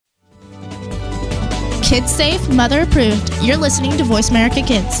Kids safe, mother approved. You're listening to Voice America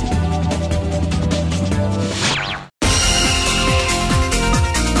Kids.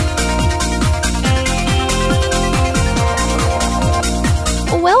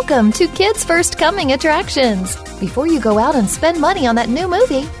 Welcome to Kids First Coming Attractions. Before you go out and spend money on that new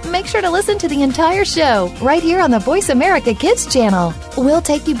movie, make sure to listen to the entire show right here on the Voice America Kids channel. We'll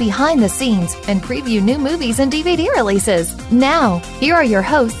take you behind the scenes and preview new movies and DVD releases. Now, here are your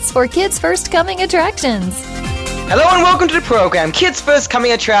hosts for Kids First Coming Attractions. Hello and welcome to the program, Kids First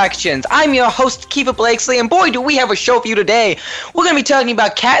Coming Attractions. I'm your host, Kiefer Blakesley, and boy, do we have a show for you today. We're going to be talking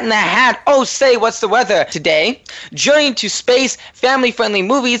about Cat in the Hat, Oh Say What's the Weather today, Journey to Space, family-friendly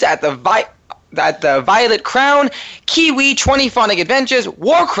movies at the Violet Crown, Kiwi 20 Phonic Adventures,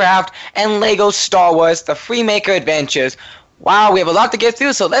 Warcraft, and Lego Star Wars The Freemaker Adventures. Wow, we have a lot to get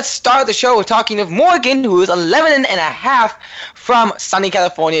through, so let's start the show with talking with Morgan, who is 11 and a half from sunny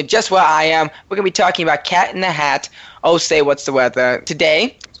California, just where I am. We're going to be talking about Cat in the Hat, Oh Say What's the Weather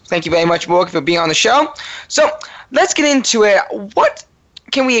today. Thank you very much, Morgan, for being on the show. So, let's get into it. What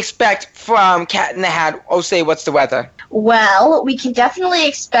can we expect from Cat in the Hat, Oh Say What's the Weather? Well, we can definitely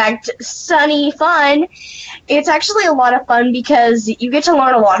expect sunny fun. It's actually a lot of fun because you get to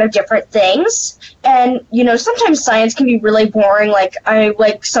learn a lot of different things. And, you know, sometimes science can be really boring. Like, I,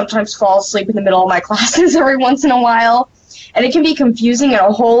 sometimes fall asleep in the middle of my classes every once in a while. And it can be confusing and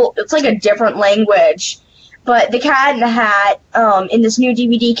it's like a different language. But the Cat in the Hat in this new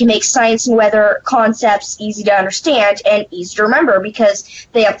DVD can make science and weather concepts easy to understand and easy to remember because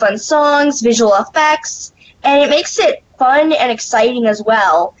they have fun songs, visual effects, and it makes it fun and exciting as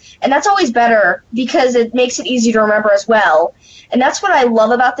well. And that's always better because it makes it easy to remember as well. And that's what I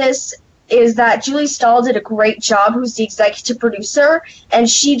love about this is that Julie Stahl did a great job, who's the executive producer, and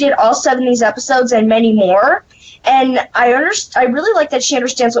she did all 7 of these episodes and many more. And I really like that she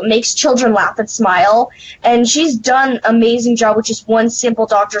understands what makes children laugh and smile, and she's done an amazing job with just one simple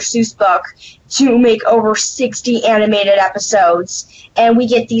Dr. Seuss book to make over 60 animated episodes. And we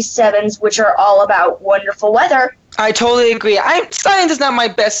get these 7s, which are all about wonderful weather. I totally agree. Science is not my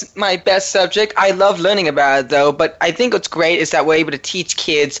best subject. I love learning about it, though, but I think what's great is that we're able to teach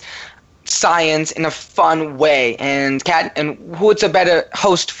kids science in a fun way, and who's a better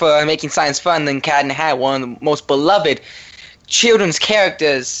host for making science fun than Cat in the Hat, one of the most beloved children's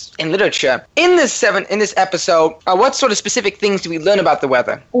characters in literature. In this episode, what sort of specific things do we learn about the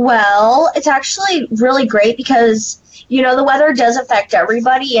weather? Well, it's actually really great because, you know, the weather does affect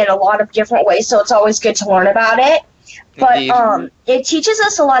everybody in a lot of different ways, so it's always good to learn about it. But it teaches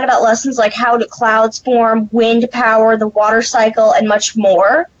us a lot about lessons like how do clouds form, wind power, the water cycle, and much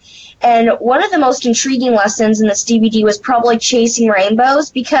more. And one of the most intriguing lessons in this DVD was probably chasing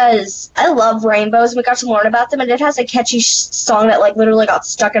rainbows, because I love rainbows. We got to learn about them, and it has a catchy song that literally got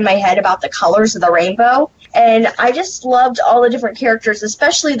stuck in my head about the colors of the rainbow. And I just loved all the different characters,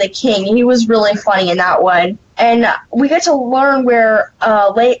 especially the king. He was really funny in that one. And we got to learn where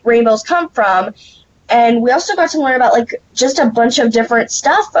rainbows come from. And we also got to learn about, just a bunch of different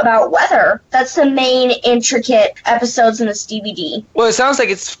stuff about weather. That's the main intricate episodes in this DVD. Well, it sounds like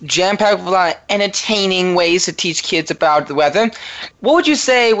it's jam-packed with a lot of entertaining ways to teach kids about the weather. What would you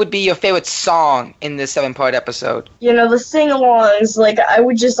say would be your favorite song in this 7-part episode? You know, the sing-alongs,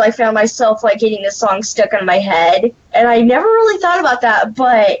 I found myself, getting this song stuck in my head. And I never really thought about that,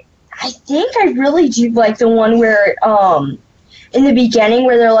 but I think I really do like the one where, in the beginning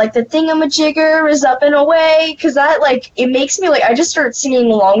where they're like, the thingamajigger is up and away, because that, it makes me, I just start singing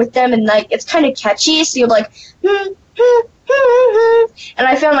along with them, and, it's kind of catchy, so you're and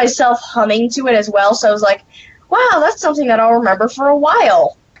I found myself humming to it as well, so I was like, wow, that's something that I'll remember for a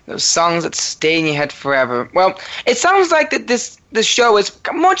while. Those songs that stay in your head forever. Well, it sounds like that this show is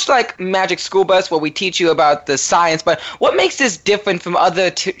much like Magic School Bus, where we teach you about the science, but what makes this different from other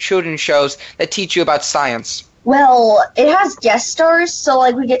children's shows that teach you about science? Well, it has guest stars, so,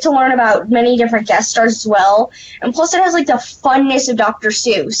 we get to learn about many different guest stars as well. And plus it has, the funness of Dr.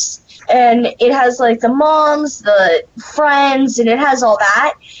 Seuss. And it has, the moms, the friends, and it has all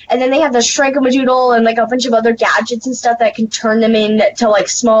that. And then they have the Shrank-a-Madoodle and, a bunch of other gadgets and stuff that can turn them into,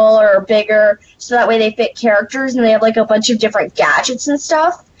 smaller or bigger, so that way they fit characters. And they have, a bunch of different gadgets and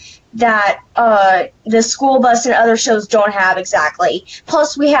stuff that the School Bus and other shows don't have exactly.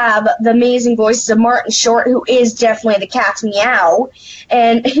 Plus, we have the amazing voices of Martin Short, who is definitely the cat's meow,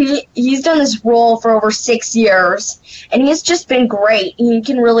 and he's done this role for over 6 years, and he's just been great. He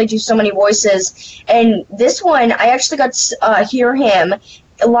can really do so many voices, and this one, I actually got to hear him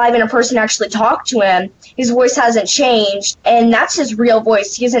live and a person actually talked to him, his voice hasn't changed, and that's his real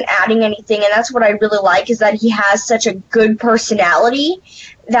voice. He isn't adding anything, and that's what I really like, is that he has such a good personality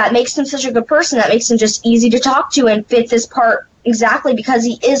that makes him such a good person, that makes him just easy to talk to and fit this part exactly because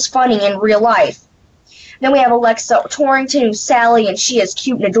he is funny in real life. Then we have Alexa Torrington, who's Sally, and she is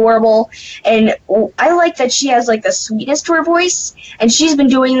cute and adorable. And I like that she has, like, the sweetness to her voice. And she's been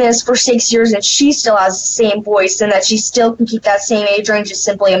doing this for 6 years, and she still has the same voice. And that she still can keep that same age range is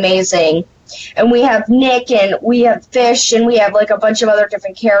simply amazing. And we have Nick, and we have Fish, and we have, like, a bunch of other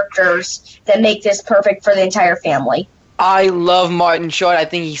different characters that make this perfect for the entire family. I love Martin Short. I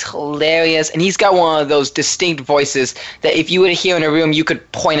think he's hilarious, and he's got one of those distinct voices that if you were to hear in a room, you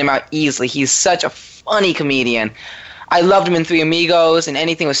could point him out easily. He's such a funny comedian. I loved him in Three Amigos and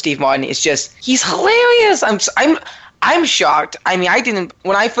anything with Steve Martin. It's just, he's hilarious. I'm shocked. I mean,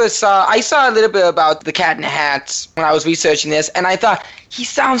 when I first saw a little bit about The Cat in the Hat when I was researching this, and I thought, he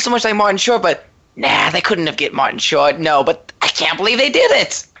sounds so much like Martin Short, but nah, they couldn't have get Martin Short. No, but I can't believe they did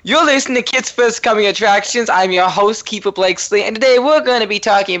it. You're listening to Kids First Coming Attractions. I'm your host, Kiefer Blakesley, and today we're going to be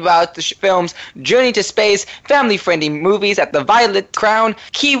talking about the films Journey to Space, family-friendly movies at the Violet Crown,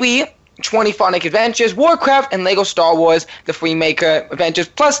 Kiwi, 20 Phonic Adventures, Warcraft, and Lego Star Wars, The Freemaker Adventures.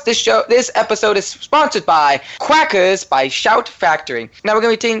 Plus, this episode is sponsored by Quackers by Shout Factory. Now we're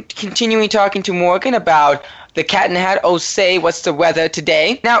going to be continuing talking to Morgan about The Cat in the Hat, Oh Say What's the Weather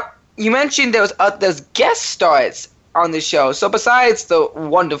Today. Now, you mentioned there's guest stars on the show. So besides the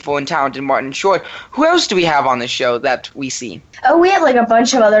wonderful and talented Martin Short, who else do we have on the show that we see? Oh, we have like a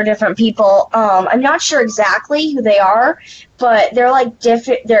bunch of other different people. I'm not sure exactly who they are, but they're like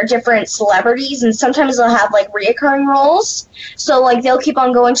they're different celebrities, and sometimes they'll have like reoccurring roles. So like they'll keep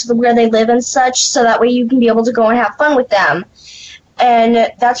on going to where they live and such, so that way you can be able to go and have fun with them.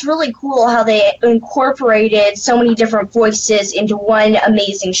 And that's really cool how they incorporated so many different voices into one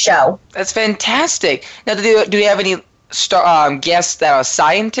amazing show. That's fantastic. Now, do they have any guests that are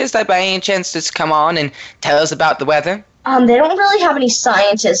scientists that by any chance just come on and tell us about the weather? They don't really have any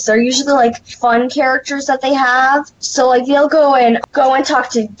scientists. They're usually like fun characters that they have. So like they'll go and talk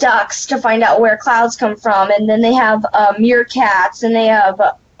to ducks to find out where clouds come from, and then they have meerkats, and they have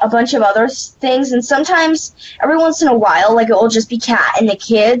a bunch of other things, and sometimes, every once in a while, like, it will just be Cat and the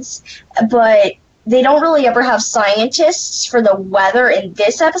kids, but they don't really ever have scientists for the weather in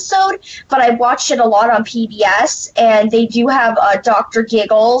this episode, but I watched it a lot on PBS, and they do have Dr.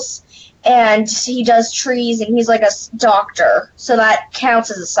 Giggles, and he does trees, and he's like a doctor, so that counts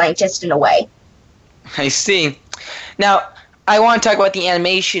as a scientist in a way. I see. Now, I want to talk about the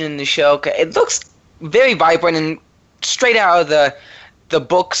animation in the show. It looks very vibrant and straight out of the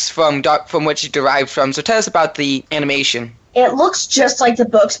books from which it derived from. So tell us about the animation. It looks just like the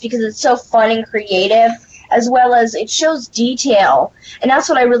books because it's so fun and creative, as well as it shows detail. And that's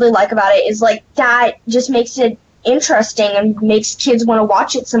what I really like about it, is like that just makes it interesting and makes kids want to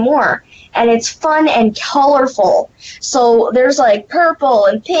watch it some more. And it's fun and colorful. So there's like purple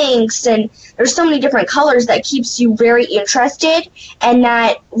and pinks, and there's so many different colors that keeps you very interested, and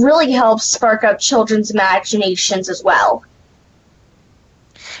that really helps spark up children's imaginations as well.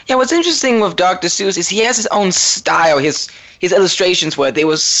 Yeah, what's interesting with Dr. Seuss is he has his own style. His illustrations they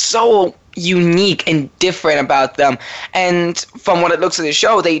were so unique and different about them. And from what it looks like the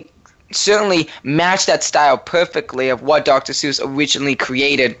show, they certainly match that style perfectly of what Dr. Seuss originally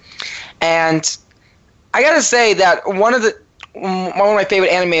created. And I gotta say that one of my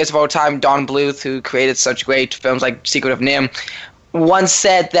favorite animators of all time, Don Bluth, who created such great films like Secret of NIMH, once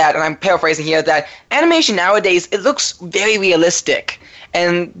said that, and I'm paraphrasing here, that animation nowadays, it looks very realistic.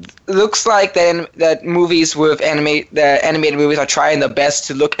 And it looks like that movies with the animated movies are trying their best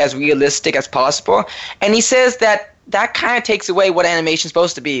to look as realistic as possible. And he says that kind of takes away what animation is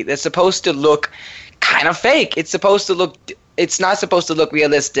supposed to be. It's supposed to look kind of fake. It's not supposed to look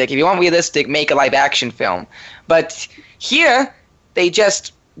realistic. If you want realistic, make a live action film. But here, they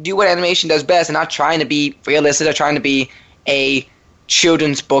just do what animation does best, and not trying to be realistic. They're trying to be a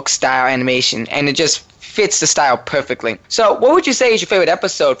children's book style animation, and it just fits the style perfectly. So what would you say is your favorite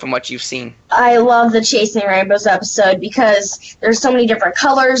episode from what you've seen? I love the Chasing Rainbows episode because there's so many different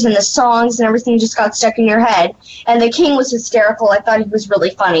colors, and the songs and everything just got stuck in your head. And the king was hysterical. I thought he was really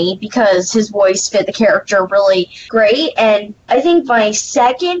funny because his voice fit the character really great. And I think my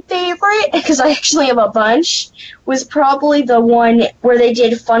second favorite, because I actually have a bunch, was probably the one where they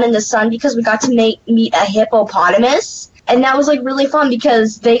did Fun in the Sun, because we got to meet a hippopotamus. And that was, like, really fun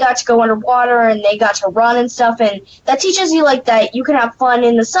because they got to go underwater and they got to run and stuff. And that teaches you, like, that you can have fun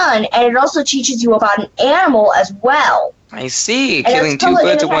in the sun. And it also teaches you about an animal as well. I see. Killing two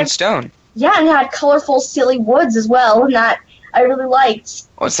birds with one stone. Yeah, and it had colorful, silly woods as well. And that, I really liked.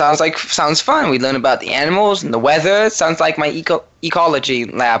 Well, it sounds fun. We learn about the animals and the weather. It sounds like my ecology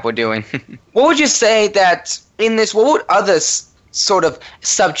lab we're doing. What would you say that in this, what would other sort of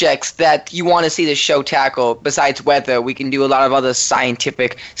subjects that you want to see the show tackle besides weather? We can do a lot of other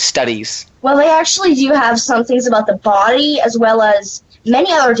scientific studies. Well, they actually do have some things about the body as well as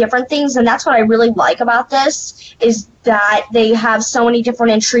many other different things, and that's what I really like about this, is that they have so many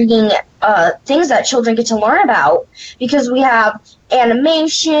different intriguing things that children get to learn about, because we have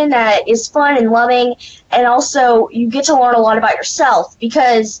animation that is fun and loving, and also you get to learn a lot about yourself,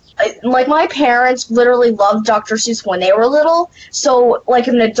 because like my parents literally loved Dr. Seuss when they were little, so like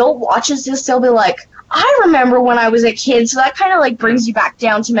if an adult watches this, they'll be like, I remember when I was a kid, so that kind of like brings you back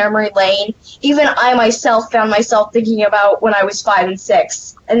down to memory lane. Even I myself found myself thinking about when I was 5 and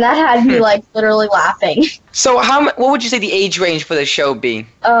 6, and that had me like literally laughing. So what would you say the age range for the show be?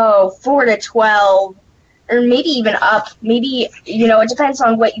 Oh, 4 to 12. Or maybe even up. Maybe, it depends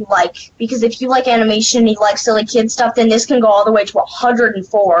on what you like. Because if you like animation and you like silly kid stuff, then this can go all the way to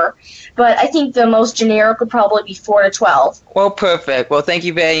 104. But I think the most generic would probably be 4 to 12. Well, perfect. Well, thank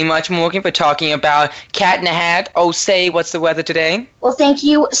you very much, Morgan, for talking about Cat in the Hat. Oh, say, what's the weather today? Well, thank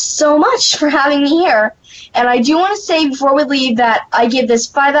you so much for having me here. And I do want to say before we leave that I give this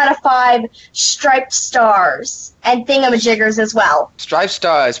 5 out of 5 striped stars. And thingamajiggers as well. Striped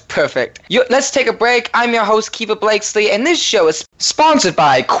stars, perfect. Let's take a break. I'm your host, Kiva Blakesley, and this show is sponsored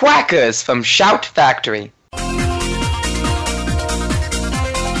by Quackers from Shout Factory.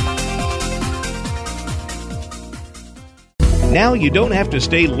 Now you don't have to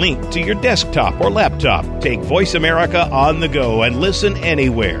stay linked to your desktop or laptop. Take Voice America on the go and listen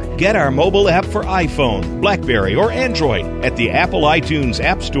anywhere. Get our mobile app for iPhone, BlackBerry, or Android at the Apple iTunes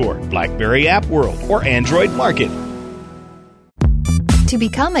App Store, BlackBerry App World, or Android Market. To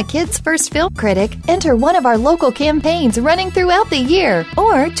become a Kids First Film Critic, enter one of our local campaigns running throughout the year,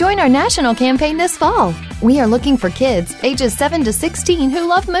 or join our national campaign this fall. We are looking for kids ages 7 to 16 who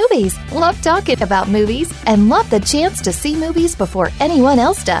love movies, love talking about movies, and love the chance to see movies before anyone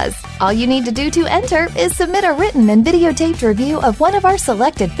else does. All you need to do to enter is submit a written and videotaped review of one of our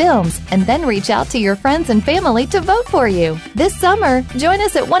selected films, and then reach out to your friends and family to vote for you. This summer, join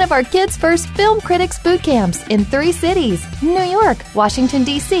us at one of our Kids First Film Critics boot camps in 3 cities: New York, Washington,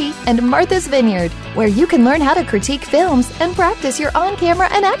 D.C., and Martha's Vineyard, where you can learn how to critique films and practice your on-camera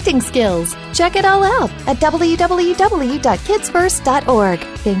and acting skills. Check it all out at www.kidsfirst.org.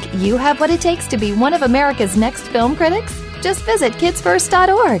 Think you have what it takes to be one of America's next film critics? Just visit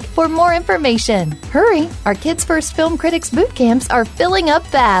kidsfirst.org for more information. Hurry! Our Kids First Film Critics boot camps are filling up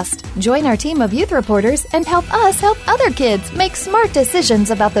fast. Join our team of youth reporters and help us help other kids make smart decisions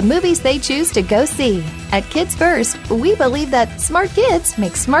about the movies they choose to go see. At Kids First, we believe that smart kids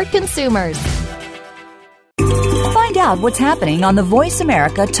make smart consumers. Find out what's happening on the Voice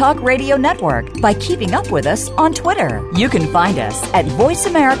America Talk Radio Network by keeping up with us on Twitter. You can find us at Voice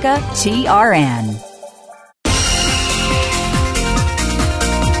America TRN.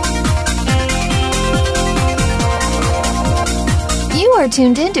 You are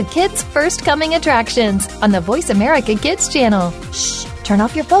tuned in to Kids First Coming Attractions on the Voice America Kids channel. Shh, turn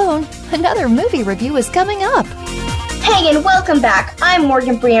off your phone. Another movie review is coming up. Hey, and welcome back. I'm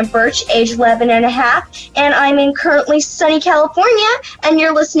Morgan Brian Birch, age 11 and a half, and I'm in currently sunny California, and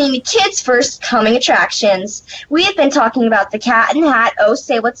you're listening to Kids First Coming Attractions. We have been talking about the Cat in the Hat, Oh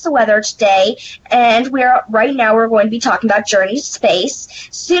Say What's the Weather today, and right now we're going to be talking about Journey to Space.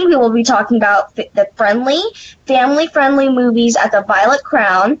 Soon we will be talking about the family-friendly movies at the Violet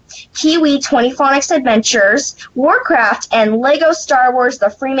Crown, Kiwi 20 Phonics Adventures, Warcraft, and Lego Star Wars The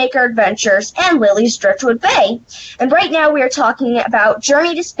Freemaker Adventures, and Lily's Driftwood Bay. And right now we are talking about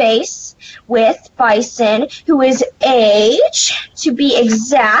Journey to Space with Bison, who is age, to be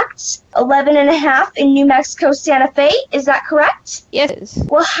exact, 11 and a half in New Mexico, Santa Fe. Is that correct? Yes.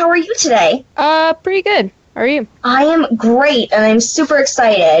 Well, how are you today? Pretty good. How are you? I am great, and I'm super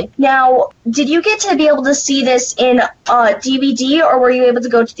excited. Now, did you get to be able to see this in DVD, or were you able to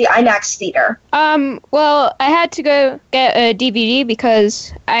go to the IMAX theater? Well, I had to go get a DVD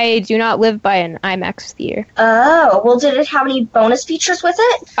because I do not live by an IMAX theater. Oh, well, did it have any bonus features with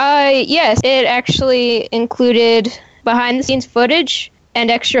it? Yes. It actually included behind-the-scenes footage and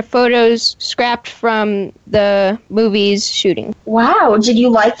extra photos scrapped from the movie's shooting. Wow, did you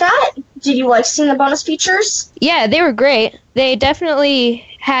like that? Did you like seeing the bonus features? Yeah, they were great. They definitely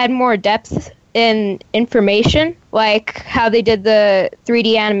had more depth in information, like how they did the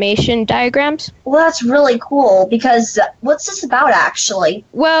 3D animation diagrams. Well, that's really cool, because what's this about, actually?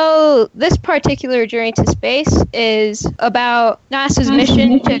 Well, this particular journey to space is about NASA's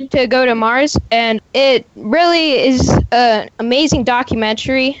mission to go to Mars, and it really is an amazing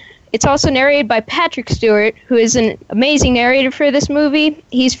documentary. It's also narrated by Patrick Stewart, who is an amazing narrator for this movie.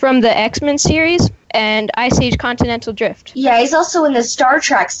 He's from the X-Men series and Ice Age Continental Drift. Yeah, he's also in the Star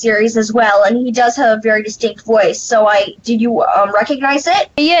Trek series as well, and he does have a very distinct voice. So did you recognize it?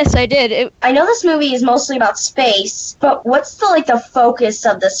 Yes, I did. I know this movie is mostly about space, but what's the focus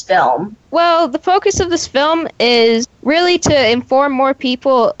of this film? Well, the focus of this film is really to inform more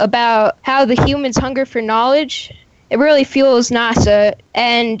people about how the humans' hunger for knowledge. It really fuels NASA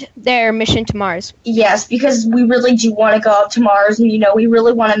and their mission to Mars. Yes, because we really do want to go up to Mars, and, we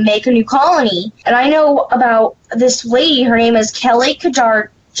really want to make a new colony. And I know about this lady, her name is Kelly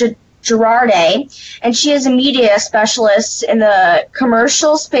Girardi, and she is a media specialist in the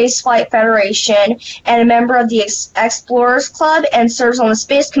Commercial Spaceflight Federation and a member of the Explorers Club and serves on the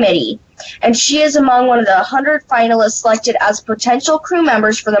Space Committee. And she is among one of the 100 finalists selected as potential crew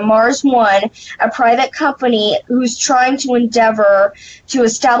members for the Mars One, a private company who's trying to endeavor to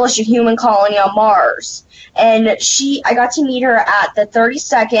establish a human colony on Mars. And I got to meet her at the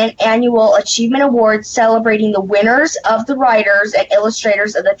 32nd Annual Achievement Awards celebrating the winners of the writers and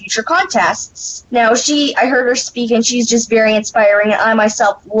illustrators of the future contests. Now, I heard her speak, and she's just very inspiring, and I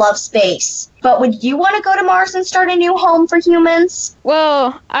myself love space. But would you want to go to Mars and start a new home for humans?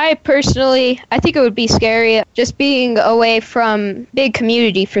 Well, I think it would be scary just being away from big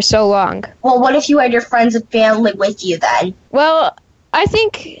community for so long. Well, what if you had your friends and family with you then? Well, I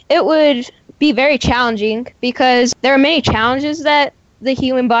think it would be very challenging because there are many challenges that the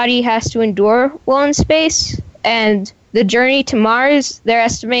human body has to endure while in space, and the journey to Mars, they're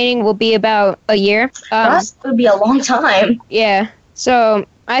estimating, will be about a year. That would be a long time. Yeah, so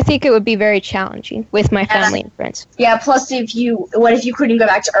I think it would be very challenging with my family and friends. Yeah, plus what if you couldn't go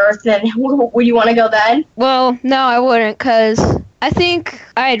back to Earth, then would you want to go then? Well, no, I wouldn't, because I think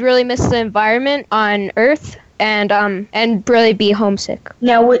I'd really miss the environment on Earth and really be homesick.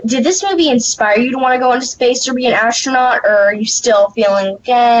 Now, did this movie inspire you to want to go into space or be an astronaut, or are you still feeling,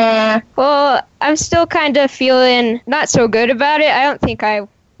 Well, I'm still kind of feeling not so good about it. I don't think I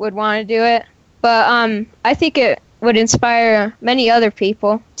would want to do it, but I think it would inspire many other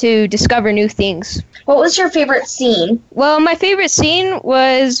people to discover new things. What was your favorite scene? Well, my favorite scene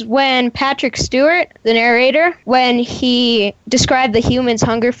was when Patrick Stewart, the narrator, when he described the humans'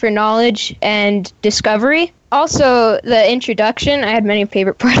 hunger for knowledge and discovery. Also, the introduction, I had many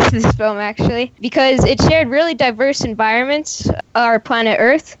favorite parts of this film, actually, because it shared really diverse environments, our planet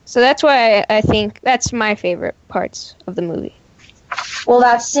Earth. So that's why I think that's my favorite parts of the movie. Well,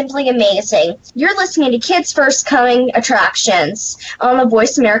 that's simply amazing. You're listening to Kids First Coming Attractions on the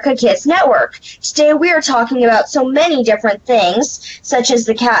Voice America Kids Network. Today we are talking about so many different things, such as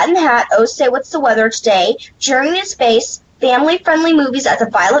The Cat in the Hat, Oh Say What's the Weather Today, Journey to Space, family-friendly movies at the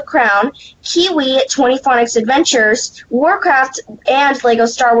Violet Crown, Kiwi 20phonics Adventures, Warcraft and LEGO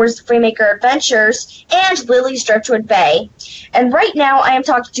Star Wars The Freemaker Adventures, and Lily's Driftwood Bay. And right now I am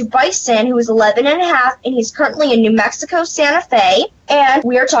talking to Bison, who is 11 and a half, and he's currently in New Mexico, Santa Fe, and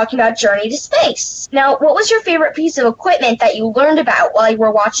we are talking about Journey to Space. Now, what was your favorite piece of equipment that you learned about while you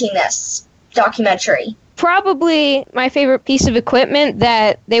were watching this documentary? Probably my favorite piece of equipment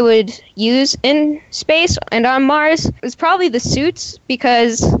that they would use in space and on Mars was probably the suits,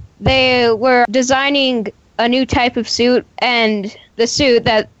 because they were designing a new type of suit, and the suit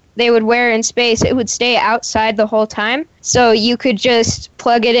that they would wear in space, it would stay outside the whole time. So you could just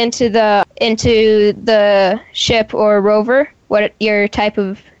plug it into the ship or rover, what your type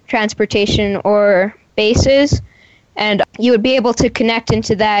of transportation or base is, and you would be able to connect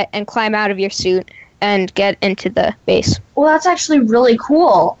into that and climb out of your suit and get into the base. Well, that's actually really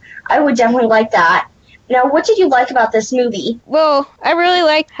cool. I would definitely like that. Now, what did you like about this movie? Well, I really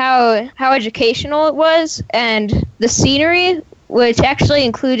liked how educational it was, and the scenery, which actually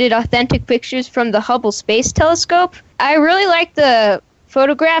included authentic pictures from the Hubble Space Telescope. I really liked the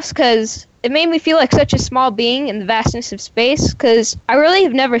photographs because it made me feel like such a small being in the vastness of space, because I really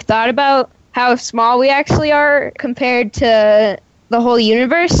have never thought about how small we actually are compared to the whole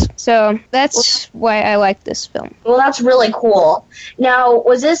universe. So that's why I like this film. Well, that's really cool. Now,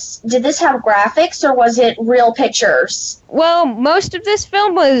 did this have graphics, or was it real pictures? Well, most of this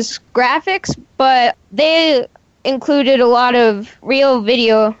film was graphics, but they included a lot of real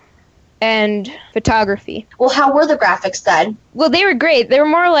video and photography. Well, how were the graphics then? Well, they were great. They were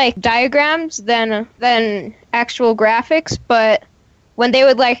more like diagrams than actual graphics, but when they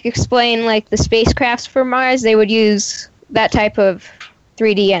would like explain like the spacecrafts for Mars, they would use that type of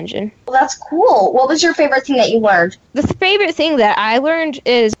 3D engine. Well, that's cool. What was your favorite thing that you learned? The favorite thing that I learned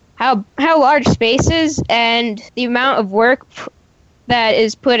is how large space is and the amount of work that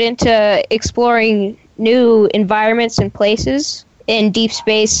is put into exploring new environments and places in deep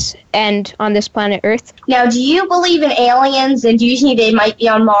space and on this planet Earth. Now, do you believe in aliens, and do you think they might be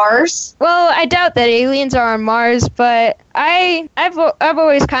on Mars? Well, I doubt that aliens are on Mars, but I've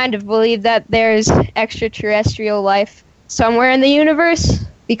always kind of believed that there's extraterrestrial life somewhere in the universe.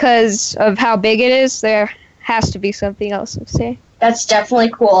 Because of how big it is, there has to be something else, I'd say. That's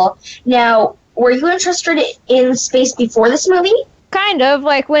definitely cool. Now, were you interested in space before this movie? Kind of.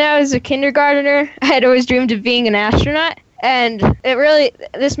 Like, when I was a kindergartner, I had always dreamed of being an astronaut. And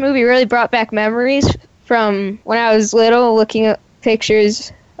this movie really brought back memories from when I was little, looking at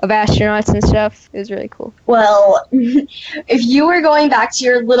pictures of astronauts and stuff. It was really cool. Well, if you were going back to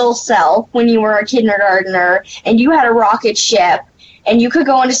your little self when you were a kindergartner and you had a rocket ship and you could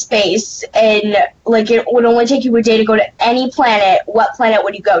go into space and like it would only take you a day to go to any planet, what planet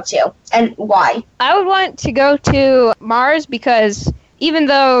would you go to and why? I would want to go to Mars because even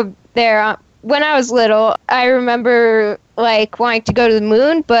though when I was little, I remember like wanting to go to the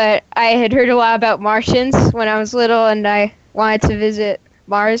moon, but I had heard a lot about Martians when I was little, and I wanted to visit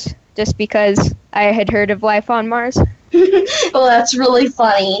Mars just because I had heard of life on Mars. Well, that's really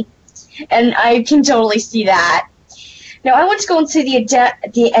funny, and I can totally see that. Now, I went to go into the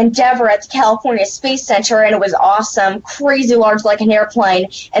Endeavour at the California Space Center, and it was awesome, crazy large like an airplane,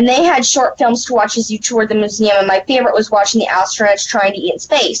 and they had short films to watch as you toured the museum, and my favorite was watching the astronauts trying to eat in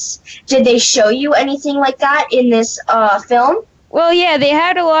space. Did they show you anything like that in this film? Well, yeah, they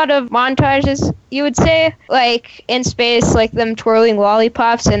had a lot of montages, you would say, like in space, like them twirling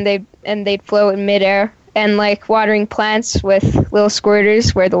lollipops, and they'd float in midair. And like watering plants with little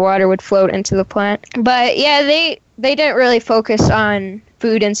squirters where the water would float into the plant. But yeah, they didn't really focus on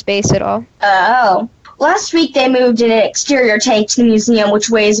food in space at all. Oh. Last week they moved an exterior tank to the museum, which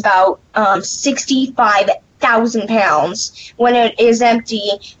weighs about 65,000 pounds when it is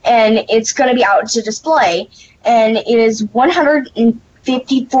empty, and it's going to be out to display. And it is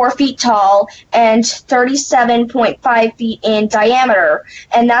 154 feet tall and 37.5 feet in diameter,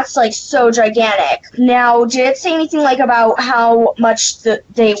 and that's like so gigantic. Now, did it say anything like about how much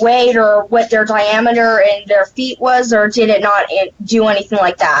they weighed or what their diameter and their feet was, or did it not do anything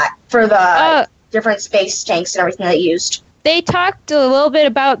like that for the different space tanks and everything they used? They talked a little bit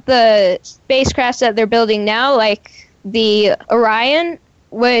about the spacecrafts that they're building now, like the Orion,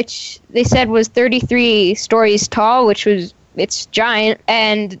 which they said was 33 stories tall, it's giant,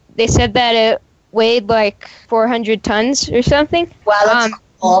 and they said that it weighed like 400 tons or something. Wow, that's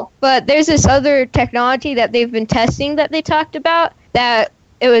cool. But there's this other technology that they've been testing that they talked about, that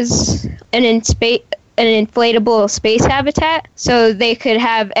it was an inflatable space habitat, so they could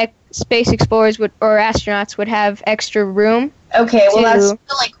have space explorers or astronauts would have extra room. Okay, well that's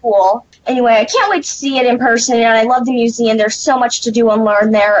really cool. Anyway, I can't wait to see it in person, and I love the museum. There's so much to do and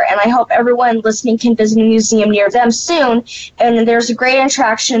learn there, and I hope everyone listening can visit a museum near them soon. And there's a great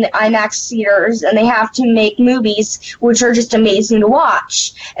attraction, the IMAX theaters, and they have to make movies, which are just amazing to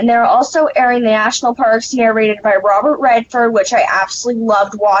watch. And they're also airing the national parks narrated by Robert Redford, which I absolutely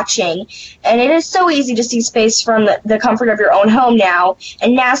loved watching. And it is so easy to see space from the comfort of your own home now,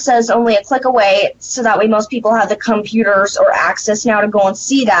 and NASA is only a click away, so that way most people have the computers or access now to go and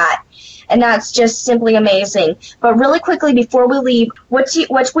see that. And that's just simply amazing. But really quickly, before we leave, what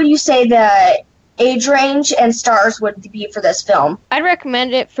would you say the age range and stars would be for this film? I'd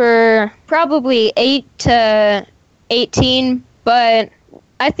recommend it for probably 8 to 18, but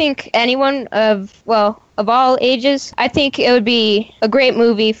I think anyone of all ages, I think it would be a great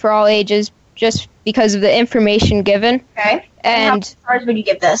movie for all ages just because of the information given. Okay. And how many stars would you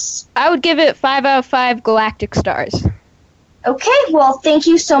give this? I would give it 5 out of 5 galactic stars. Okay, well, thank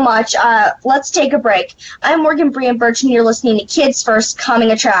you so much. Let's take a break. I'm Morgan Brian Birch, and you're listening to Kids First Coming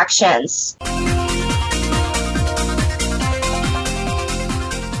Attractions.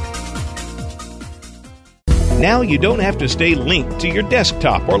 Now you don't have to stay linked to your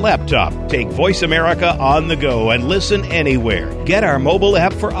desktop or laptop. Take Voice America on the go and listen anywhere. Get our mobile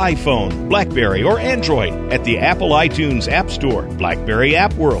app for iPhone, BlackBerry, or Android at the Apple iTunes App Store, BlackBerry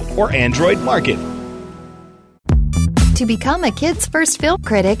App World, or Android Market. To become a Kids First Film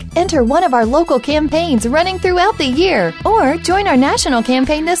Critic, enter one of our local campaigns running throughout the year, or join our national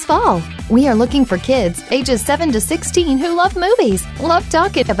campaign this fall. We are looking for kids ages 7 to 16 who love movies, love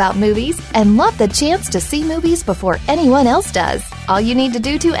talking about movies, and love the chance to see movies before anyone else does. All you need to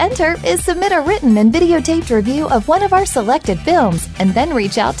do to enter is submit a written and videotaped review of one of our selected films, and then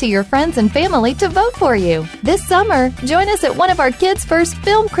reach out to your friends and family to vote for you. This summer, join us at one of our Kids First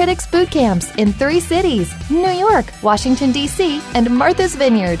Film Critics boot camps in 3 cities, New York, Washington, D.C., and Martha's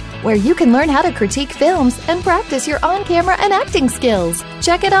Vineyard, where you can learn how to critique films and practice your on-camera and acting skills.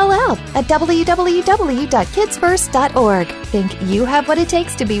 Check it all out at www.kidsfirst.org. Think you have what it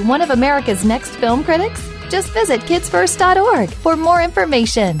takes to be one of America's next film critics? Just visit kidsfirst.org for more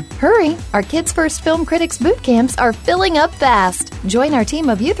information. Hurry! Our Kids First Film Critics boot camps are filling up fast. Join our team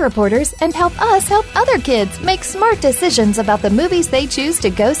of youth reporters and help us help other kids make smart decisions about the movies they choose to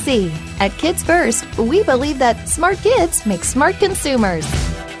go see. At Kids First, we believe that smart kids make smart consumers.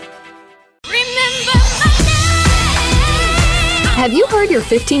 Have you heard your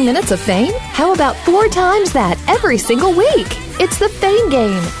 15 minutes of fame? How about 4 times that every single week? It's the Fame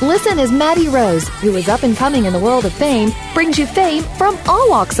Game. Listen as Maddie Rose, who is up and coming in the world of fame, brings you fame from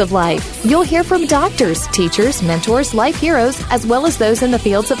all walks of life. You'll hear from doctors, teachers, mentors, life heroes, as well as those in the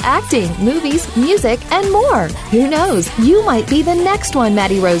fields of acting, movies, music, and more. Who knows? You might be the next one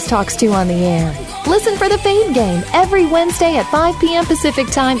Maddie Rose talks to on the air. Listen for the Fame Game every Wednesday at 5 p.m. Pacific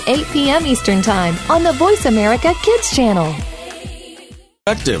Time, 8 p.m. Eastern Time on the Voice America Kids channel.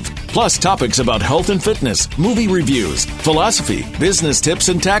 Plus topics about health and fitness, movie reviews, philosophy, business tips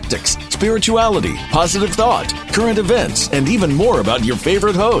and tactics, spirituality, positive thought, current events, and even more about your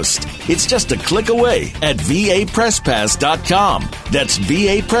favorite host. It's just a click away at vapresspass.com. That's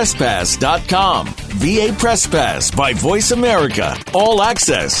vapresspass.com. VA Press Pass by Voice America. All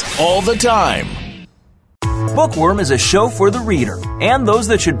access, all the time. Bookworm is a show for the reader and those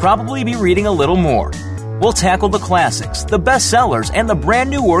that should probably be reading a little more. We'll tackle the classics, the bestsellers, and the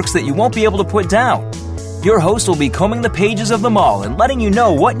brand new works that you won't be able to put down. Your host will be combing the pages of them all and letting you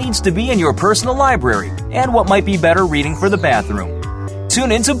know what needs to be in your personal library and what might be better reading for the bathroom.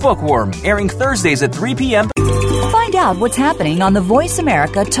 Tune into Bookworm, airing Thursdays at 3 p.m. Find out what's happening on the Voice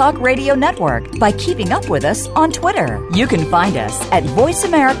America Talk Radio Network by keeping up with us on Twitter. You can find us at Voice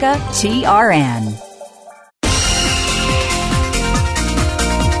America TRN.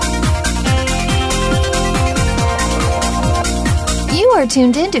 You are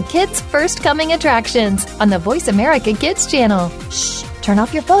tuned in to Kids First Coming Attractions on the Voice America Kids channel. Shh, turn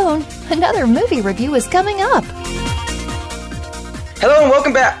off your phone. Another movie review is coming up. Hello and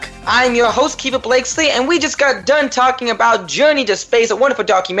welcome back. I'm your host, Kiva Blakesley, and we just got done talking about Journey to Space, a wonderful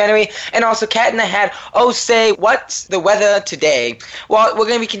documentary, and also Cat in the Hat, Oh Say, What's the Weather Today? Well, we're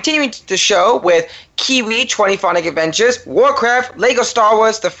going to be continuing the show with Kiwi, 20 Phonic Adventures, Warcraft, Lego Star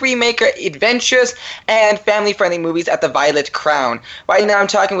Wars, The Freemaker Adventures, and family-friendly movies at the Violet Crown. Right now I'm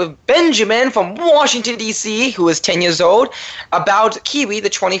talking with Benjamin from Washington, D.C., who is 10 years old, about Kiwi, the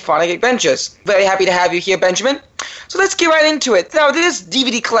 20 Phonic Adventures. Very happy to have you here, Benjamin. So let's get right into it. Now, this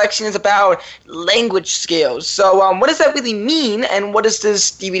DVD collection is about language skills. So what does that really mean, and what does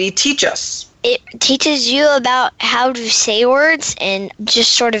this DVD teach us? It teaches you about how to say words and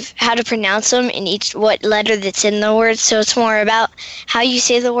just sort of how to pronounce them and what letter that's in the word. So it's more about how you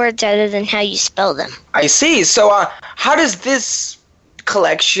say the words rather than how you spell them. I see. So how does this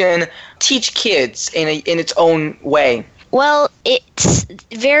collection teach kids in its own way? Well, it's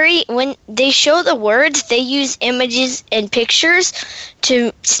when they show the words, they use images and pictures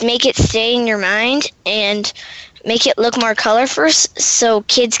to make it stay in your mind and make it look more colorful so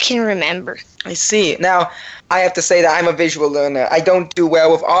kids can remember. I see. Now, I have to say that I'm a visual learner. I don't do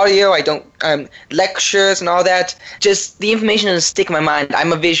well with audio. I don't lectures and all that. Just the information doesn't stick in my mind.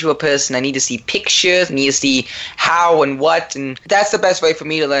 I'm a visual person. I need to see pictures. I need to see how and what, and that's the best way for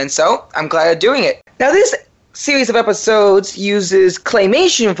me to learn. So I'm glad I'm doing it. Now, this series of episodes uses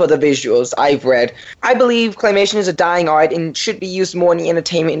claymation for the visuals, I've read. I believe claymation is a dying art and should be used more in the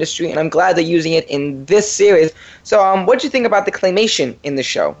entertainment industry, and I'm glad they're using it in this series. So what do you think about the claymation in the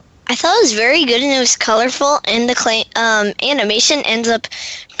show? I thought it was very good and it was colorful, and the animation ends up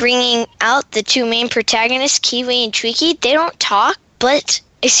bringing out the two main protagonists, Kiwi and Twiki. They don't talk, Twiki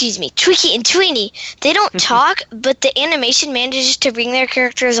and Tweenie. They don't talk, but the animation manages to bring their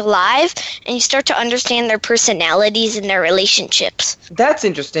characters alive, and you start to understand their personalities and their relationships. That's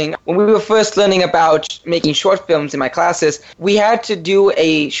interesting. When we were first learning about making short films in my classes, we had to do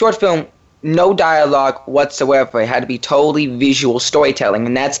a short film, no dialogue whatsoever. It had to be totally visual storytelling,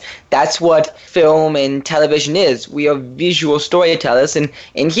 and that's what film and television is. We are visual storytellers, and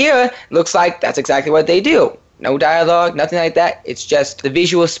here, looks like that's exactly what they do. No dialogue, nothing like that. It's just the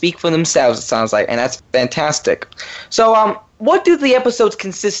visuals speak for themselves, it sounds like, and that's fantastic. So, what do the episodes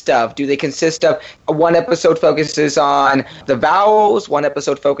consist of? Do they consist of one episode focuses on the vowels, one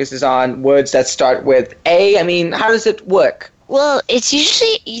episode focuses on words that start with A? I mean, how does it work? Well, it's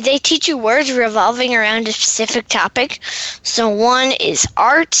usually, they teach you words revolving around a specific topic. So one is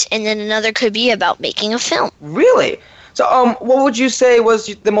art, and then another could be about making a film. Really? So, what would you say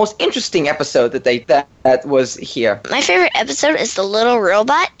was the most interesting episode that was here? My favorite episode is The Little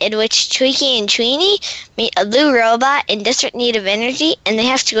Robot, in which Twiki and Tweenie meet a blue robot in desperate need of energy, and they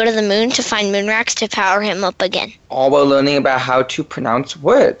have to go to the moon to find moon rocks to power him up again. All while learning about how to pronounce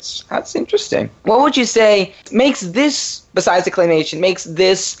words. That's interesting. What would you say makes this, besides the claymation, makes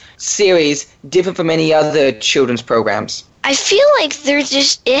this series different from any other children's programs? I feel like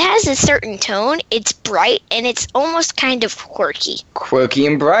it has a certain tone. It's bright, and it's almost kind of quirky. Quirky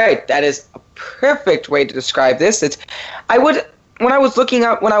and bright. That is a perfect way to describe this. When I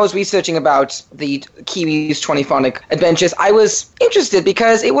was researching about the Kiwi's 20 Phonic Adventures, I was interested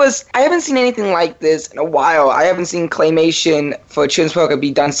because I haven't seen anything like this in a while. I haven't seen claymation for a children's program be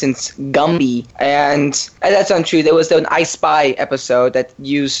done since Gumby. And that's untrue. There was an I Spy episode that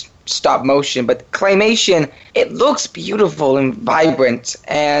used stop motion, but claymation, it looks beautiful and vibrant,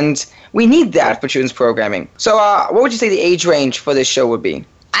 and we need that for children's programming. So what would you say the age range for this show would be?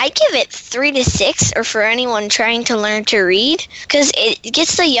 I give it 3 to 6, or for anyone trying to learn to read, because it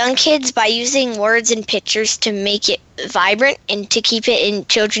gets the young kids by using words and pictures to make it vibrant and to keep it in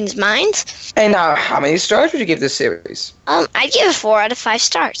children's minds. And how many stars would you give this series? I'd give it 4 out of 5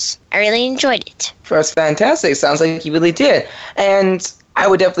 stars. I really enjoyed it. That's fantastic. Sounds like you really did. And I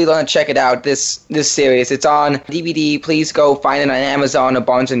would definitely want to check it out, this series. It's on DVD. Please go find it on Amazon or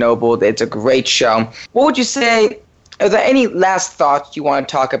Barnes & Noble. It's a great show. What would you say, are there any last thoughts you want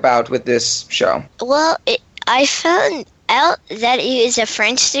to talk about with this show? Well, I found out that it is a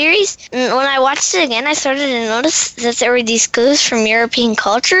French series. And when I watched it again, I started to notice that there were these clues from European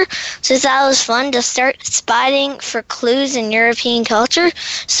culture. So I thought it was fun to start spotting for clues in European culture.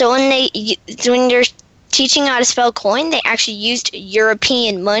 So when they're teaching how to spell coin, they actually used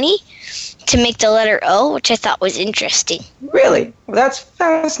European money to make the letter O, which I thought was interesting. Really? Well, that's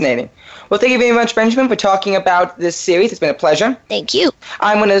fascinating. Well, thank you very much, Benjamin, for talking about this series. It's been a pleasure. Thank you.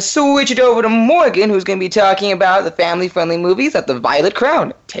 I'm going to switch it over to Morgan, who's going to be talking about the family-friendly movies at the Violet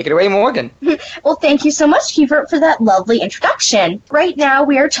Crown. Take it away, Morgan. Well, thank you so much, Kiefer, for that lovely introduction. Right now,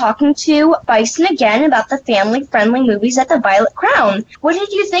 we are talking to Bison again about the family-friendly movies at the Violet Crown. What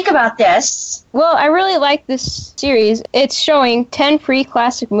did you think about this? Well, I really like this series. It's showing 10 free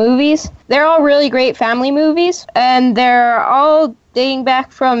classic movies. They're all really great family movies, and they're all dating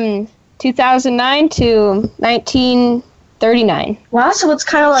back from 2009 to 1939. Wow, so it's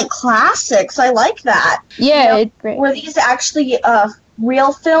kind of like classics. I like that. Yeah, it's great. Were these actually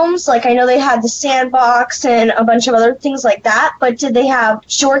real films? Like, I know they had The Sandbox and a bunch of other things like that, but did they have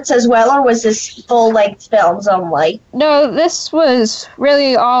shorts as well, or was this full-length films only? No, this was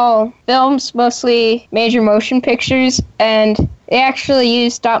really all films, mostly major motion pictures, and they actually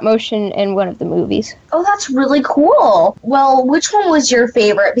used stop motion in one of the movies. Oh, that's really cool. Well, which one was your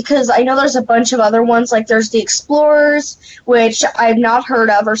favorite? Because I know there's a bunch of other ones, like there's The Explorers, which I've not heard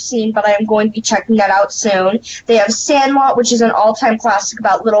of or seen, but I am going to be checking that out soon. They have Sandlot, which is an all-time classic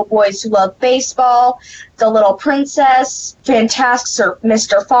about little boys who love baseball. The Little Princess, Fantastic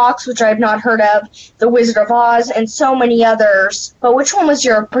Mr. Fox, which I have not heard of, The Wizard of Oz, and so many others. But which one was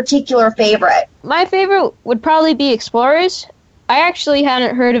your particular favorite? My favorite would probably be Explorers. I actually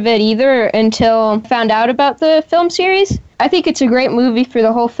hadn't heard of it either until I found out about the film series. I think it's a great movie for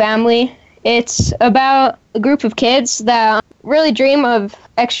the whole family. It's about a group of kids that really dream of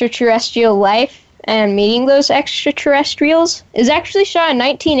extraterrestrial life and meeting those extraterrestrials. It's actually shot in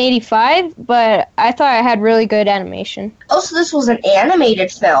 1985, but I thought it had really good animation. Oh, so this was an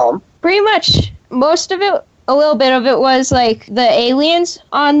animated film? Pretty much. Most of it, a little bit of it was like the aliens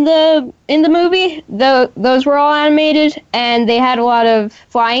in the movie. Those were all animated, and they had a lot of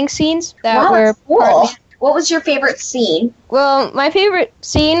flying scenes that were cool. What was your favorite scene? Well, my favorite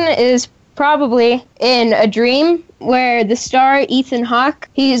scene is probably in A Dream, where the star Ethan Hawke,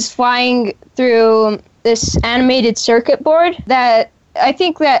 he's flying through this animated circuit board. That I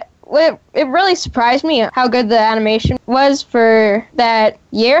think that it really surprised me how good the animation was for that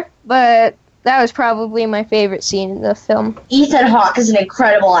year, but that was probably my favorite scene in the film. Ethan Hawke is an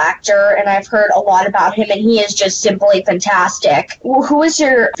incredible actor, and I've heard a lot about him, and he is just simply fantastic. Well, who is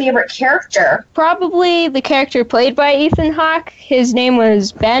your favorite character? Probably the character played by Ethan Hawke. His name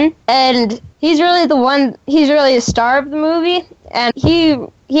was Ben, and he's really the star of the movie, and he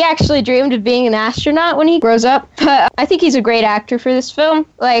actually dreamed of being an astronaut when he grows up. But I think he's a great actor for this film.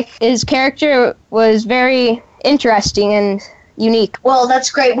 Like, his character was very interesting and unique. Well, that's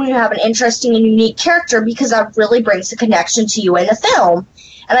great when you have an interesting and unique character, because that really brings a connection to you in the film.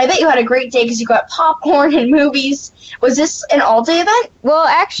 And I bet you had a great day because you got popcorn and movies. Was this an all-day event? Well,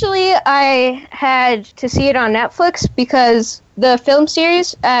 actually, I had to see it on Netflix because the film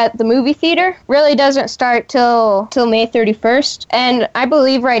series at the movie theater really doesn't start till May 31st. And I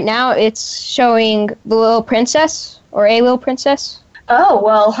believe right now it's showing The Little Princess, or A Little Princess. Oh,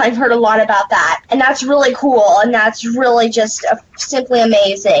 well, I've heard a lot about that. And that's really cool, and that's really just simply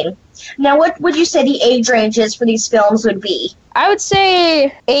amazing. Now, what would you say the age ranges for these films would be? I would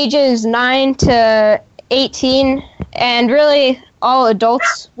say ages 9 to 18, and really all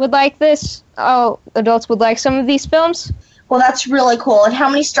adults would like this. All adults would like some of these films. Well, that's really cool. And how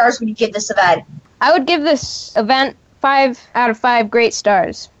many stars would you give this event? I would give this event 5 out of 5 great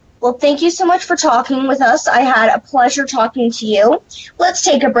stars. Well, thank you so much for talking with us. I had a pleasure talking to you. Let's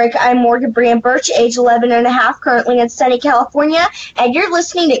take a break. I'm Morgan Brian Birch, age 11 and a half, currently in sunny California, and you're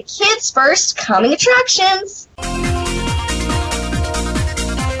listening to Kids First Coming Attractions.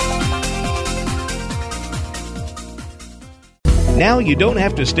 Now you don't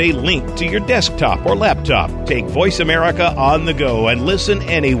have to stay linked to your desktop or laptop. Take Voice America on the go and listen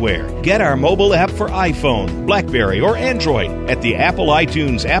anywhere. Get our mobile app for iPhone, BlackBerry, or Android at the Apple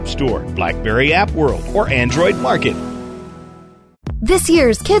iTunes App Store, BlackBerry App World, or Android Market. This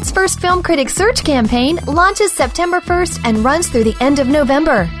year's Kids First Film Critics Search campaign launches September 1st and runs through the end of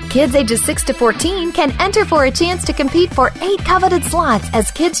November. Kids ages 6 to 14 can enter for a chance to compete for 8 coveted slots as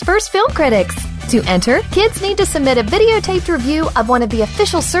Kids First Film Critics. To enter, kids need to submit a videotaped review of one of the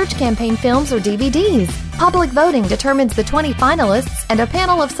official search campaign films or DVDs. Public voting determines the 20 finalists, and a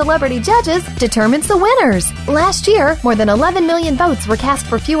panel of celebrity judges determines the winners. Last year, more than 11 million votes were cast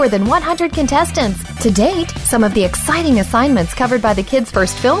for fewer than 100 contestants. To date, some of the exciting assignments covered by the Kids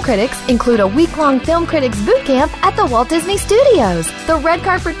First Film Critics include a week-long Film Critics boot camp at the Walt Disney Studios, the red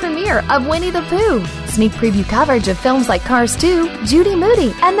carpet premiere of Winnie the Pooh, sneak preview coverage of films like Cars 2, Judy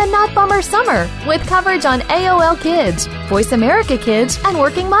Moody, and The Not Bummer Summer, with coverage on AOL Kids, Voice America Kids, and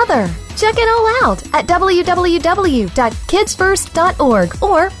Working Mother. Check it all out at www.kidsfirst.org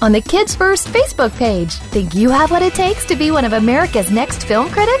or on the Kids First Facebook page. Think you have what it takes to be one of America's next film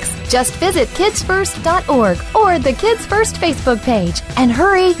critics? Just visit kidsfirst.org or the Kids First Facebook page. And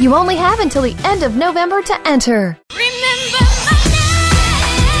hurry, you only have until the end of November to enter.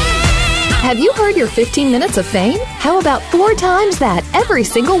 Have you heard your 15 minutes of fame? How about 4 times that every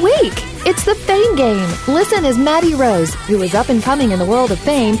single week? It's the Fame Game. Listen as Maddie Rose, who is up and coming in the world of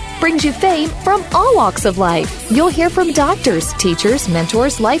fame, brings you fame from all walks of life. You'll hear from doctors, teachers,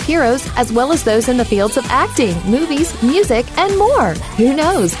 mentors, life heroes, as well as those in the fields of acting, movies, music, and more. Who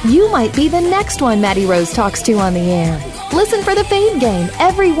knows? You might be the next one Maddie Rose talks to on the air. Listen for the Fame Game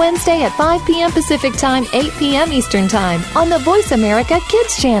every Wednesday at 5 p.m. Pacific Time, 8 p.m. Eastern Time on the Voice America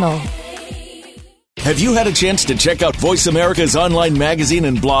Kids channel. Have you had a chance to check out Voice America's online magazine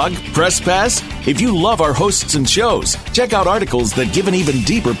and blog, Press Pass? If you love our hosts and shows, check out articles that give an even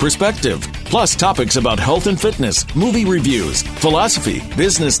deeper perspective. Plus topics about health and fitness, movie reviews, philosophy,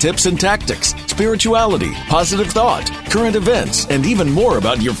 business tips and tactics, spirituality, positive thought, current events, and even more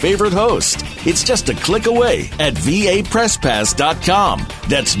about your favorite host. It's just a click away at vapresspass.com.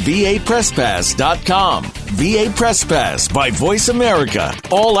 That's vapresspass.com. VA Press Pass by Voice America.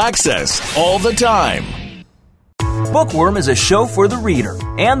 All access, all the time. Bookworm is a show for the reader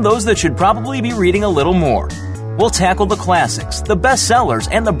and those that should probably be reading a little more. We'll tackle the classics, the bestsellers,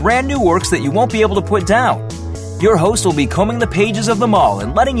 and the brand new works that you won't be able to put down. Your host will be combing the pages of them all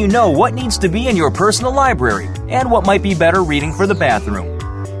and letting you know what needs to be in your personal library and what might be better reading for the bathroom.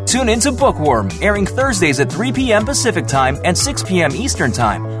 Tune in to Bookworm, airing Thursdays at 3 p.m. Pacific Time and 6 p.m. Eastern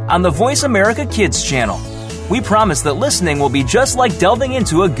Time on the Voice America Kids channel. We promise that listening will be just like delving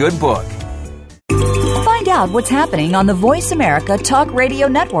into a good book. Find out what's happening on the Voice America Talk Radio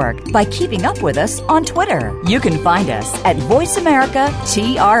Network by keeping up with us on Twitter. You can find us at Voice America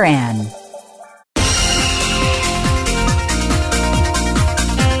TRN.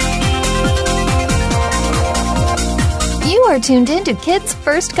 You are tuned in to Kids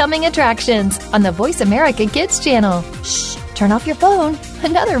First Coming Attractions on the Voice America Kids channel. Shh, turn off your phone.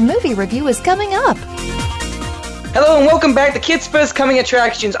 Another movie review is coming up. Hello and welcome back to Kids First Coming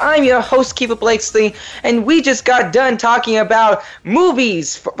Attractions. I'm your host, Kiva Blakesley, and we just got done talking about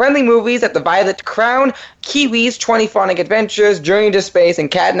movies, friendly movies at the Violet Crown, Kiwi's 20 Phonic Adventures, Journey to Space,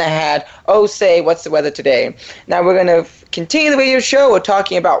 and Cat in the Hat, Oh Say, What's the Weather Today? Now we're going to continue the radio show. We're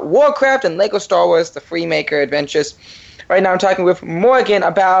talking about Warcraft and Lego Star Wars, The Freemaker Adventures. Right now I'm talking with Morgan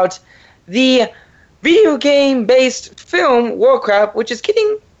about the video game-based film Warcraft, which is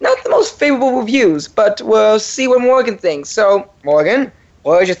getting not the most favorable reviews, but we'll see what Morgan thinks. So, Morgan,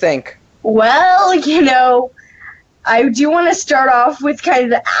 what did you think? Well, I do want to start off with kind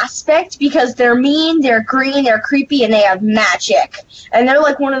of the aspect, because they're mean, they're green, they're creepy, and they have magic. And they're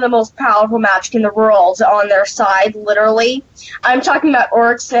like one of the most powerful magic in the world on their side, literally. I'm talking about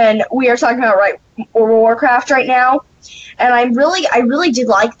orcs, and we are talking about Warcraft right now. And I really did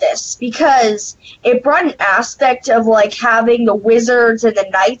like this, because it brought an aspect of like having the wizards and the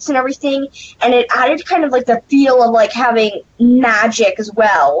knights and everything, and it added kind of like the feel of like having magic as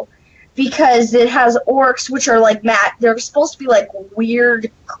well. Because it has orcs, which are like they're supposed to be like weird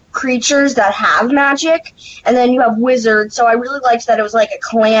creatures that have magic, and then you have wizards. So I really liked that it was like a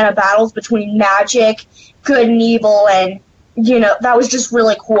clan of battles between magic, good and evil, and that was just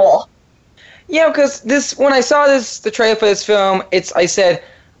really cool. Yeah, because when I saw the trailer for this film, I said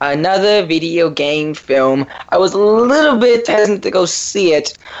another video game film. I was a little bit hesitant to go see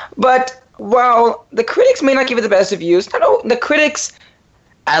it, but while the critics may not give it the best reviews, the critics,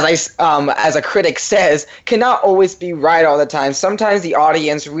 as a critic says, cannot always be right all the time. Sometimes the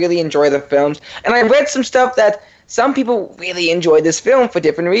audience really enjoy the films, and I read some stuff that some people really enjoyed this film for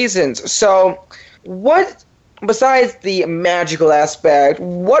different reasons. So, besides the magical aspect,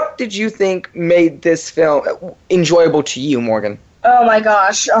 what did you think made this film enjoyable to you, Morgan? Oh my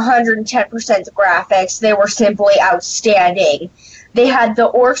gosh, 110% the graphics. They were simply outstanding. They had the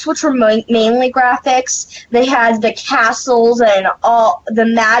orcs, which were mainly graphics. They had the castles and all the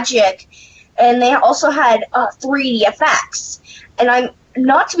magic. And they also had 3D effects. And I'm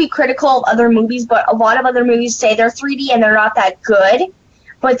not to be critical of other movies, but a lot of other movies say they're 3D and they're not that good.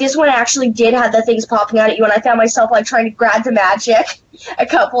 But this one actually did have the things popping out at you, and I found myself like trying to grab the magic a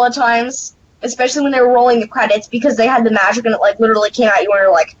couple of times, especially when they were rolling the credits, because they had the magic and it like literally came at you and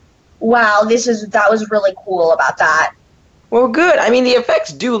you're like, wow, that was really cool about that. Well, good. I mean, the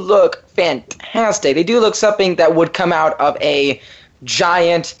effects do look fantastic. They do look something that would come out of a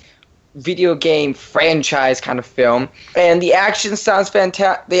giant video game franchise kind of film. And the action sounds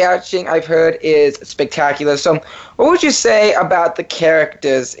fantastic. The action, I've heard, is spectacular. So what would you say about the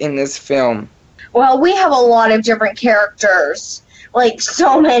characters in this film? Well, we have a lot of different characters. Like,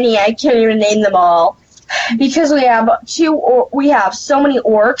 so many, I can't even name them all. Because we have so many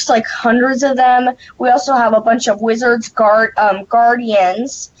orcs, like hundreds of them. We also have a bunch of wizards,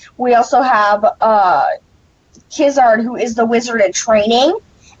 guardians. We also have Kizard, who is the wizard in training,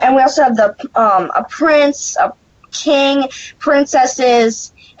 and we also have a prince, a king,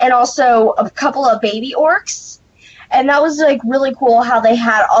 princesses, and also a couple of baby orcs. And that was like really cool how they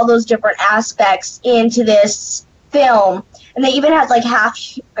had all those different aspects into this film. And they even had like half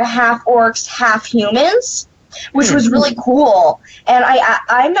orcs, half humans, which was really cool. And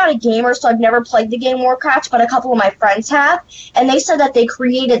I'm not a gamer, so I've never played the game Warcraft, but a couple of my friends have. And they said that they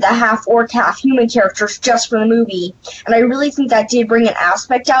created the half orc, half human characters just for the movie. And I really think that did bring an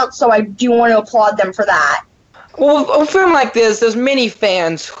aspect out, so I do want to applaud them for that. Well, a film like this, there's many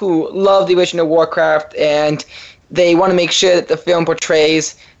fans who love the original Warcraft, and they want to make sure that the film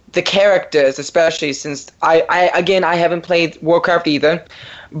portrays the characters, especially since I haven't played Warcraft either,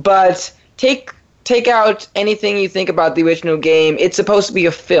 but take out anything you think about the original game. It's supposed to be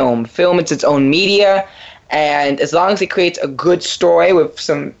a film. It's its own media, and as long as it creates a good story with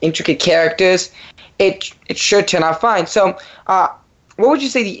some intricate characters, it should turn out fine. So, what would you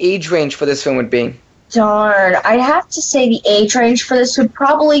say the age range for this film would be? Darn, I'd have to say the age range for this would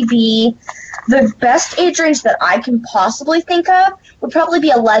probably be the best age range that I can possibly think of would probably be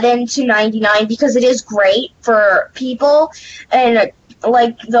 11 to 99, because it is great for people. And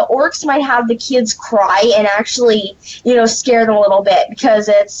like the orcs might have the kids cry and actually, scare them a little bit because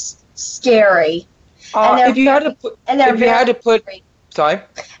it's scary. And they're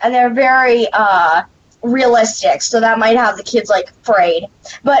very realistic, so that might have the kids like afraid.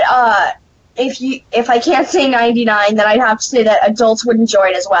 But if I can't say 99, then I'd have to say that adults would enjoy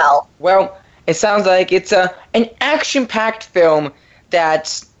it as well. Well, it sounds like it's an action-packed film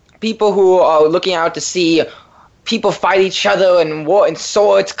that people who are looking out to see people fight each other and war and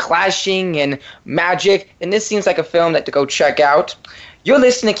swords clashing and magic, and this seems like a film that to go check out. You're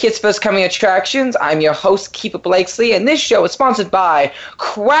listening to Kids First Coming Attractions. I'm your host, Keeper Blakesley, and this show is sponsored by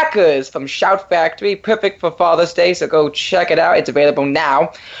Crackers from Shout Factory, perfect for Father's Day, so go check it out. It's available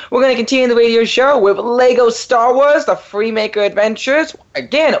now. We're going to continue the radio show with Lego Star Wars, The Freemaker Adventures,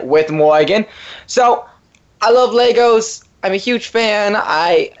 again, with Morgan. So, I love Legos. I'm a huge fan.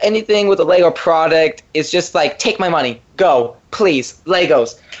 Anything with a Lego product is just like, take my money. Go. Please.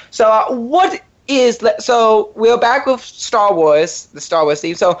 Legos. So, So we're back with Star Wars, the Star Wars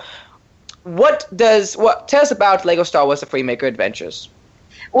theme. So tell us about Lego Star Wars: The Freemaker Adventures.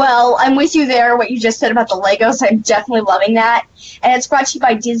 Well, I'm with you there, what you just said about the Legos. I'm definitely loving that. And it's brought to you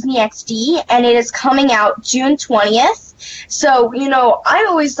by Disney XD, and it is coming out June 20th. So, I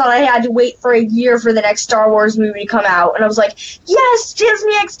always thought I had to wait for a year for the next Star Wars movie to come out. And I was like, yes,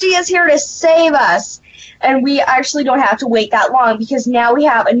 Disney XD is here to save us. And we actually don't have to wait that long because now we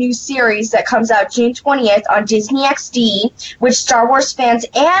have a new series that comes out June 20th on Disney XD, which Star Wars fans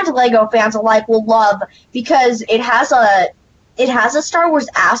and Lego fans alike will love because it has a Star Wars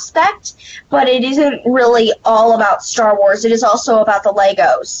aspect, but it isn't really all about Star Wars. It is also about the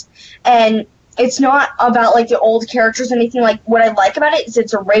Legos. And it's not about like the old characters or anything. Like, what I like about it is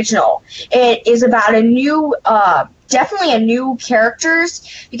it's original. It is about a new definitely a new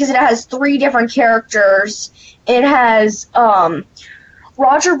characters because it has 3 different characters. It has Roger,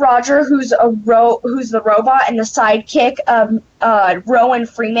 who's the robot and the sidekick of Rowan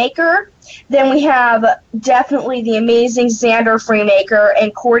Freemaker. Then we have definitely the amazing Xander Freemaker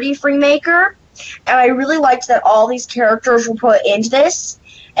and Cordy Freemaker. And I really liked that all these characters were put into this.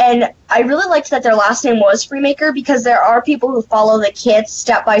 And I really liked that their last name was Freemaker because there are people who follow the kits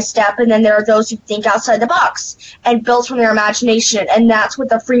step by step, and then there are those who think outside the box and build from their imagination, and that's what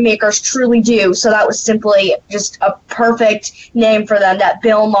the Freemakers truly do. So that was simply just a perfect name for them that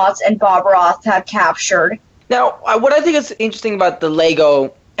Bill Motz and Bob Roth have captured. Now, what I think is interesting about the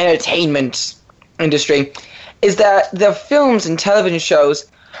Lego entertainment industry is that the films and television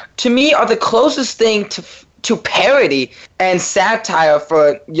shows, to me, are the closest thing to parody and satire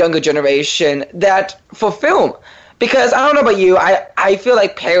for younger generation that for film. Because I don't know about you, I feel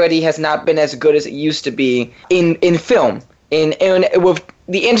like parody has not been as good as it used to be in film. With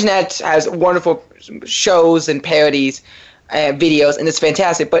the internet has wonderful shows and parodies and videos, and it's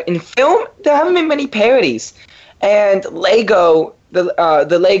fantastic. But in film, there haven't been many parodies. And Lego,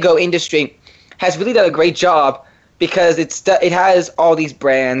 the Lego industry, has really done a great job because it has all these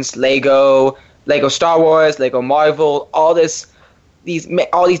brands, Lego Star Wars, Lego Marvel, all these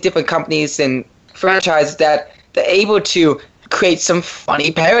different companies and franchises that they're able to create some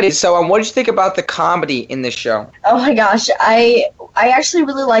funny parodies. So, what did you think about the comedy in this show? Oh my gosh, I actually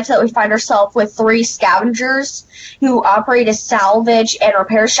really liked that we find ourselves with 3 scavengers who operate a salvage and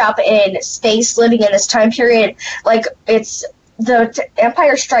repair shop in space, living in this time period. Like, it's the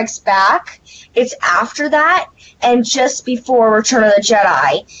Empire Strikes Back. It's after that, and just before Return of the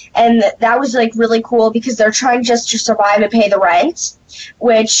Jedi. And that was, like, really cool because they're trying just to survive and pay the rent,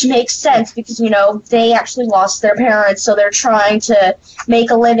 which makes sense because, they actually lost their parents, so they're trying to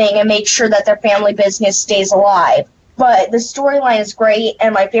make a living and make sure that their family business stays alive. But the storyline is great,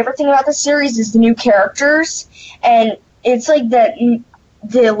 and my favorite thing about the series is the new characters, and it's like that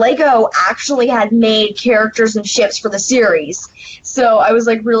the Lego actually had made characters and ships for the series. So I was,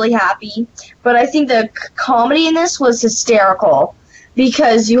 like, really happy. But I think the comedy in this was hysterical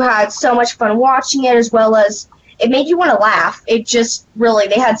because you had so much fun watching it, as well as it made you want to laugh. It just really,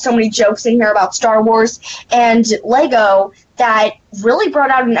 they had so many jokes in here about Star Wars and Lego that really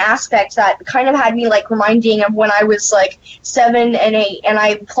brought out an aspect that kind of had me, like, reminding of when I was, like, 7 and 8, and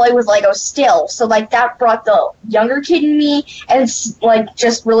I play with Lego still. So, like, that brought the younger kid in me, and, like,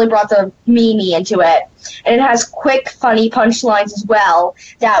 just really brought the me into it. And it has quick, funny punchlines as well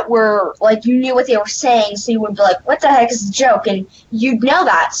that were, like, you knew what they were saying, so you would be like, what the heck is the joke? And you'd know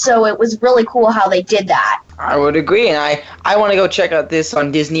that, so it was really cool how they did that. I would agree, and I want to go check out this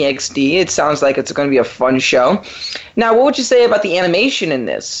on Disney XD. It sounds like it's going to be a fun show. Now, what would you say about the animation in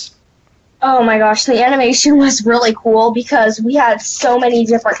this? Oh my gosh, the animation was really cool because we had so many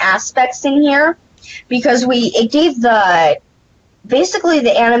different aspects in here. Because it gave basically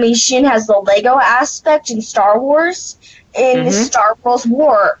the animation has the Lego aspect in Star Wars, in the Star Wars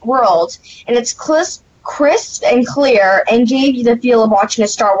world, and it's crisp and clear and gave you the feel of watching a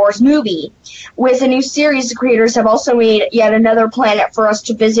Star Wars movie. With a new series, the creators have also made yet another planet for us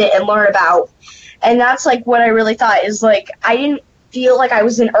to visit and learn about. And that's, like, what I really thought is, like, I didn't feel like I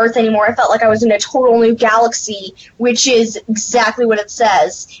was in Earth anymore. I felt like I was in a total new galaxy, which is exactly what it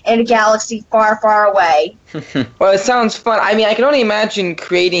says, in a galaxy far, far away. Well, it sounds fun. I mean, I can only imagine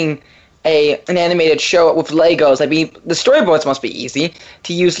creating an animated show with Legos. I mean, the storyboards must be easy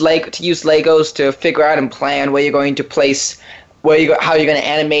to use Legos to figure out and plan where you're going to place how you're going to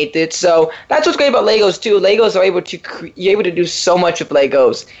animate it. So that's what's great about Legos too. Legos are you're able to do so much with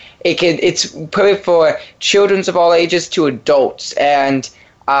Legos. It's perfect for children of all ages to adults, and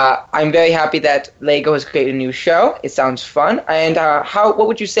I'm very happy that Lego has created a new show. It sounds fun. And what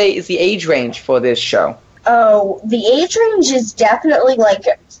would you say is the age range for this show? Oh, the age range is definitely, like,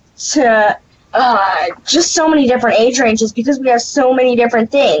 just so many different age ranges because we have so many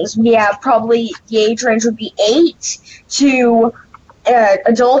different things. We have probably the age range would be 8 to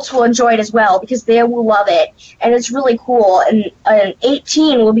adults will enjoy it as well because they will love it, and it's really cool. And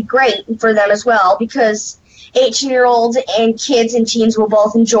 18 will be great for them as well because 18-year-olds and kids and teens will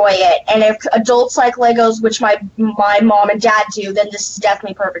both enjoy it. And if adults like Legos, which my mom and dad do, then this is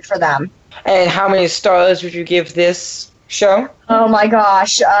definitely perfect for them. And how many stars would you give this show? Oh my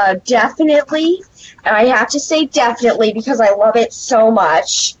gosh, definitely. And I have to say definitely because I love it so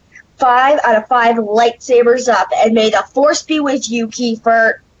much. 5 out of 5 lightsabers up, and may the Force be with you,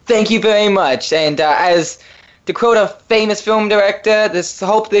 Kiefer. Thank you very much. And as to quote a famous film director,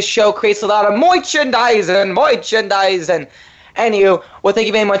 hope this show creates a lot of merchandising. Anywho, well, thank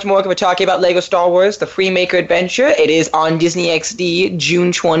you very much, Morgan, for talking about LEGO Star Wars, The Freemaker Adventure. It is on Disney XD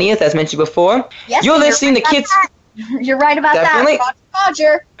June 20th, as mentioned before. Yes, you're listening to Kids... You're right about Definitely. that.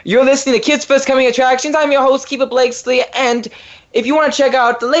 Roger. You're listening to Kids First Coming Attractions. I'm your host, Kiefer Blakesley, and if you want to check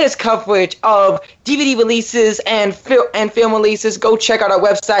out the latest coverage of DVD releases and film releases, go check out our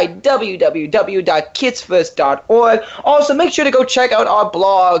website, www.kidsfirst.org. Also, make sure to go check out our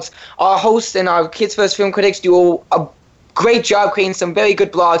blogs. Our hosts and our Kids First film critics do a great job creating some very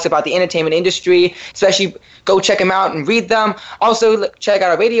good blogs about the entertainment industry. Especially, go check them out and read them. Also, check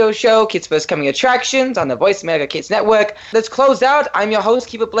out our radio show, Kids First Coming Attractions, on the Voice America Kids Network. Let's close out. I'm your host,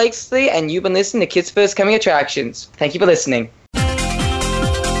 Kiefer Blakesley, and you've been listening to Kids First Coming Attractions. Thank you for listening.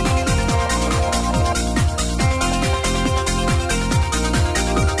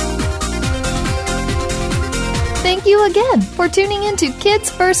 Thank you again for tuning in to Kids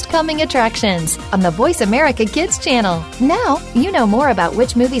First Coming Attractions on the Voice America Kids channel. Now you know more about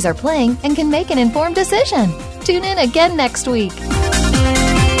which movies are playing and can make an informed decision. Tune in again next week.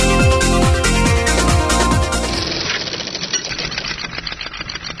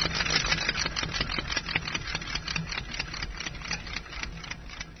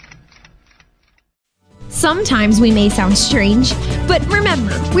 Sometimes we may sound strange, but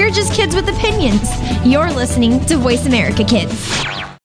remember, we're just kids with opinions. You're listening to Voice America Kids.